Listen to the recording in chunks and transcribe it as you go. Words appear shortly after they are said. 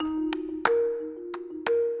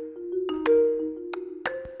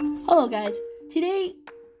Hello guys, today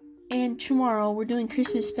and tomorrow we're doing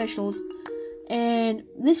Christmas specials, and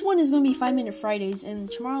this one is going to be 5-Minute Fridays, and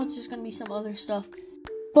tomorrow it's just going to be some other stuff.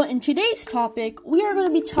 But in today's topic, we are going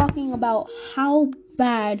to be talking about how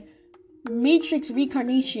bad Matrix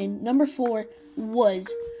Reincarnation number 4 was.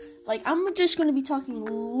 I'm just going to be talking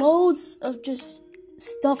loads of just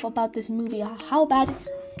stuff about this movie, how bad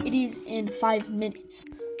it is in 5 minutes.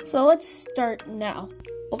 So let's start now.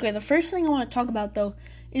 Okay, the first thing I want to talk about though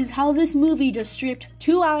is how this movie just stripped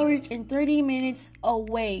 2 hours and 30 minutes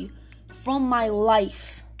away from my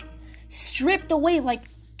life. Stripped away, like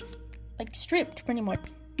stripped pretty much.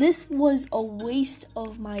 This was a waste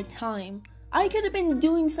of my time. I could have been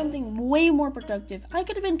doing something way more productive. I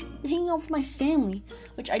could have been hanging out with my family,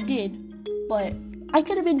 which I did, but I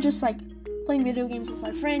could have been just playing video games with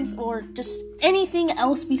my friends or just anything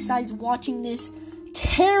else besides watching this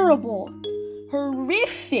terrible,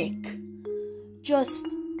 horrific,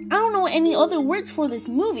 I don't know any other words for this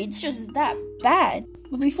movie. It's just that bad.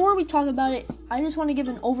 But before we talk about it, I just want to give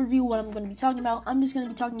an overview of what I'm going to be talking about. I'm just going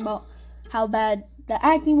to be talking about how bad the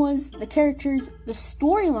acting was, the characters, the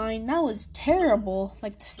storyline. That was terrible.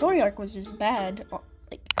 The story arc was just bad.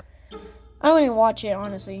 I wouldn't watch it,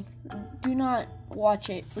 honestly. Do not watch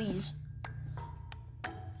it, please.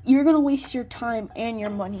 You're going to waste your time and your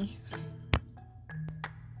money.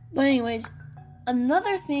 But anyways,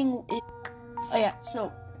 another thing is...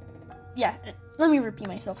 let me repeat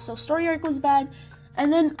myself. So, story arc was bad.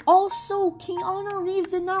 And then also, Keanu Reeves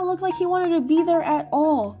did not look like he wanted to be there at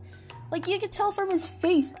all. You could tell from his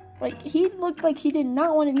face. He looked like he did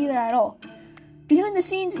not want to be there at all. Behind the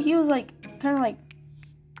scenes, he was I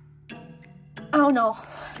don't know.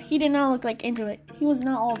 He did not look into it. He was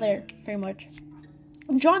not all there, very much.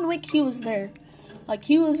 John Wick, he was there.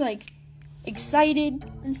 He was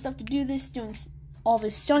excited and stuff to do this, doing all of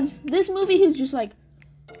his stunts. This movie, he's just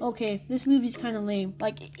okay, this movie's kind of lame.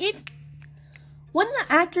 When the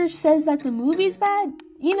actor says that the movie's bad,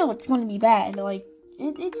 you know it's going to be bad.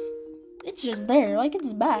 It's just there.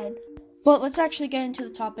 It's bad. But let's actually get into the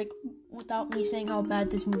topic without me saying how bad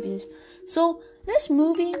this movie is. So, this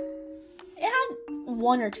movie, it had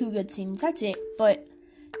 1 or 2 good scenes. That's it. But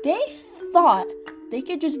they thought they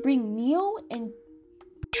could just bring Neo and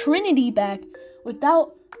Trinity back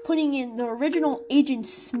without putting in the original Agent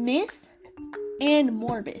Smith and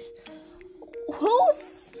Morbius.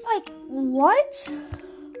 What?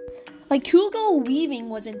 Hugo Weaving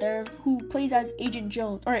wasn't there, who plays as Agent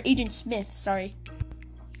Smith, sorry.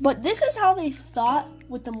 But this is how they thought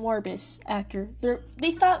with the Morbius actor. They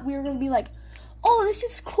thought we were going to be oh, this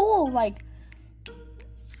is cool.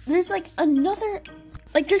 There's another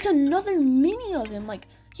mini of him.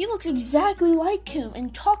 He looks exactly like him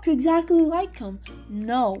and talks exactly like him.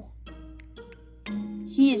 No.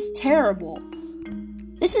 He is terrible.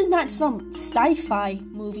 This is not some sci-fi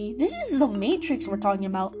movie. This is The Matrix we're talking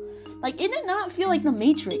about. It did not feel like The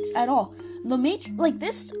Matrix at all. The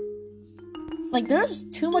Matrix, there's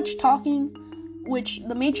too much talking, which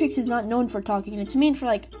The Matrix is not known for talking. It's meant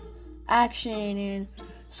for, action and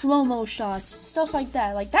slow-mo shots, stuff like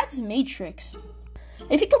that. That's Matrix.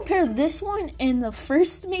 If you compare this one and the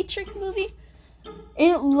first Matrix movie,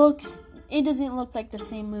 it doesn't look like the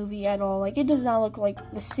same movie at all. It does not look like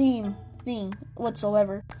the same thing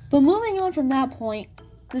whatsoever. But moving on from that point,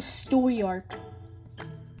 the story arc.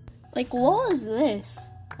 What was this?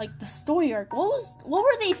 The story arc. What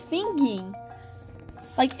were they thinking?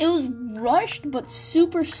 It was rushed but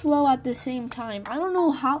super slow at the same time. I don't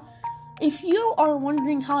know how. If you are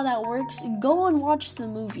wondering how that works, go and watch the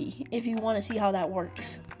movie if you want to see how that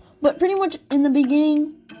works. But pretty much in the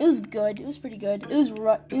beginning, it was good. It was pretty good. It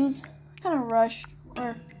was kind of rushed.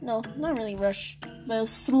 Or, no, not really rushed. But it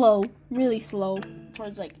was slow. Really slow.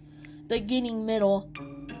 Towards, beginning, middle.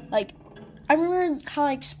 I remember how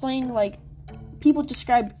I explained, people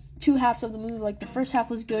described 2 halves of the movie. The first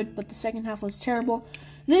half was good, but the second half was terrible.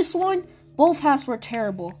 This one, both halves were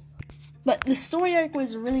terrible. But the story arc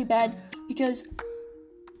was really bad because...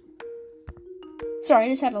 Sorry, I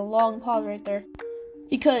just had a long pause right there.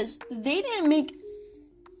 Because they didn't make...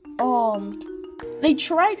 They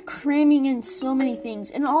tried cramming in so many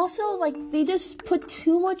things. And also, they just put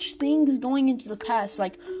too much things going into the past.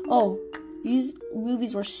 These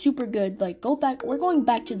movies were super good. Go back. We're going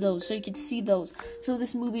back to those so you can see those. So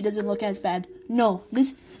this movie doesn't look as bad. No,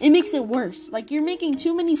 it makes it worse. You're making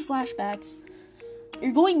too many flashbacks.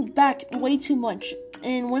 You're going back way too much.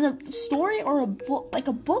 And when a story or a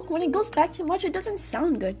book, when it goes back too much, it doesn't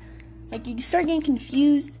sound good. You start getting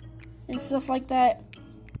confused and stuff like that.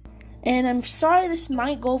 And I'm sorry this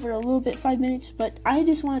might go over a little bit, 5 minutes, but I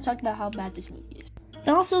just want to talk about how bad this movie is.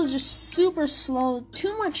 And also, it was just super slow,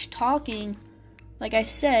 too much talking, like I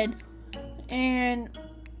said, and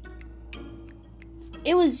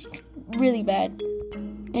it was really bad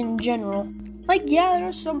in general. Like, yeah,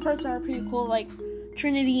 there's some parts that are pretty cool, like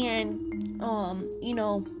Trinity and,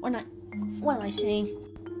 what am I saying?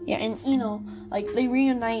 Yeah, and like, they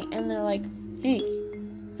reunite and they're like, hey,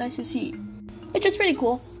 nice to see you. It's just pretty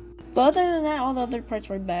cool. But other than that, all the other parts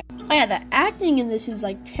were bad. Oh yeah, the acting in this is,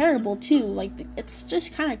 like, terrible too. Like, it's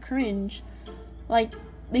just kind of cringe. Like,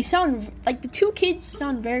 they sound, like, the two kids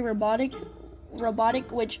sound very robotic,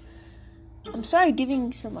 which, I'm sorry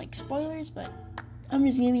giving some, like, spoilers, but I'm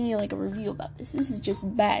just giving you, like, a review about this. This is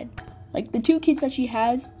just bad. Like, the two kids that she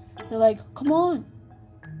has, they're like, come on,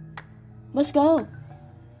 let's go,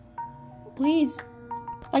 please.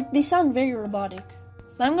 Like, they sound very robotic.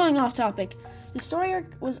 But I'm going off topic. The story arc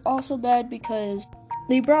was also bad because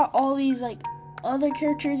they brought all these, like, other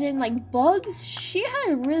characters in. Like, Bugs, she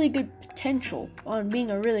had really good potential on being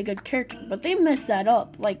a really good character, but they messed that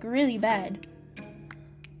up, like, really bad.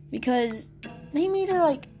 Because they made her,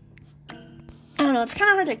 like, I don't know, it's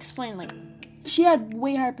kind of hard to explain. Like, she had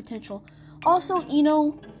way higher potential. Also,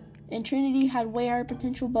 and Trinity had way higher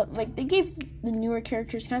potential, but, like, they gave the newer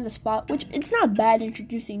characters kind of the spot, which it's not bad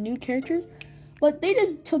introducing new characters, but they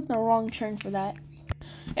just took the wrong turn for that.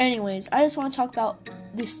 Anyways, I just want to talk about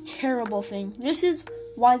this terrible thing. This is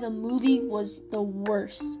why the movie was the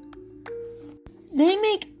worst. They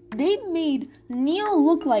made Neo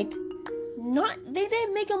look like they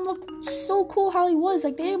didn't make him look so cool how he was.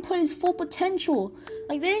 Like, they didn't put his full potential.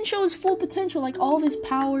 Like, they didn't show his full potential, like all of his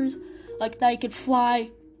powers, like that he could fly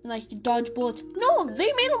and like he could dodge bullets. No,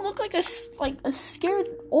 they made him look like a scared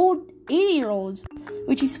old 80-year-old,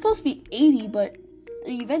 which he's supposed to be 80, but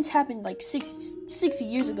the events happened like 60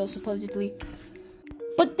 years ago supposedly.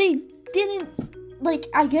 But they didn't, like,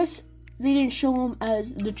 I guess they didn't show him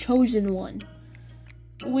as the chosen one,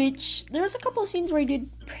 which there was a couple of scenes where he did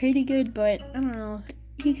pretty good, but I don't know,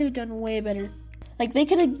 he could have done way better. Like, they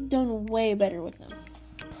could have done way better with him.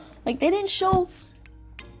 Like, they didn't show,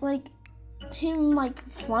 like, him,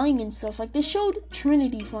 like, flying and stuff. Like, they showed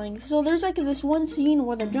Trinity flying. So there's, like, this one scene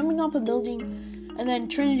where they're jumping off a building, and then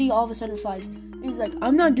Trinity all of a sudden flies. And he's like,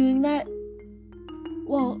 I'm not doing that.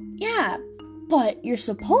 Well, yeah, but you're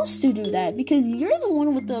supposed to do that because you're the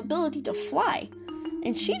one with the ability to fly.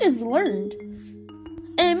 And she just learned.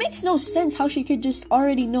 And it makes no sense how she could just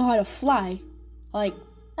already know how to fly. Like,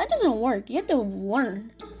 that doesn't work. You have to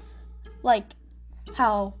learn. Like,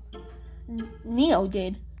 how Neo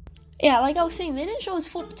did. Yeah, like I was saying, they didn't show his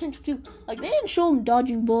full potential too. Like, they didn't show him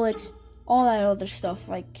dodging bullets, all that other stuff.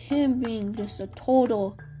 Like, him being just a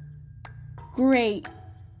total great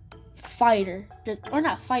fighter. Or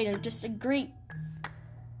not fighter, just a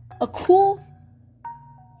cool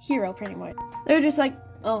hero, pretty much. They're just like,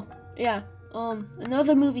 oh, yeah, in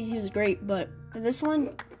other movies he was great, but in this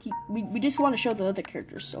one, we just want to show the other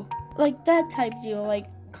characters, so. Like, that type deal, like,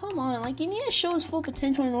 come on, like, you need to show his full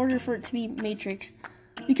potential in order for it to be Matrix.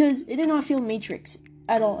 Because it did not feel Matrix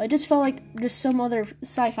at all. It just felt like just some other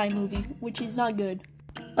sci-fi movie, which is not good.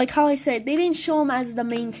 Like how I said, they didn't show him as the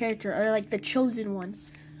main character, or like the chosen one.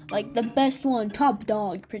 Like the best one, top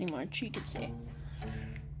dog, pretty much, you could say.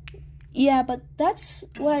 Yeah, but that's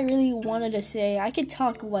what I really wanted to say. I could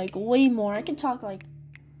talk like way more. I could talk like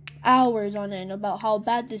hours on end about how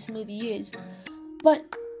bad this movie is. But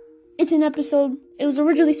it's an episode. It was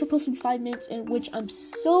originally supposed to be 5 minutes, in which I'm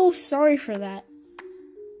so sorry for that.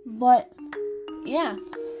 But, yeah,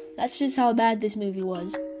 that's just how bad this movie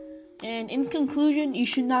was. And in conclusion, you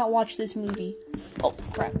should not watch this movie. Oh,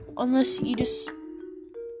 crap. Unless you're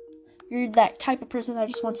that type of person that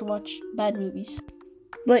just wants to watch bad movies.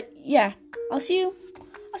 But, yeah, I'll see you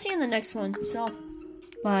in the next one. So,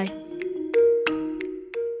 bye.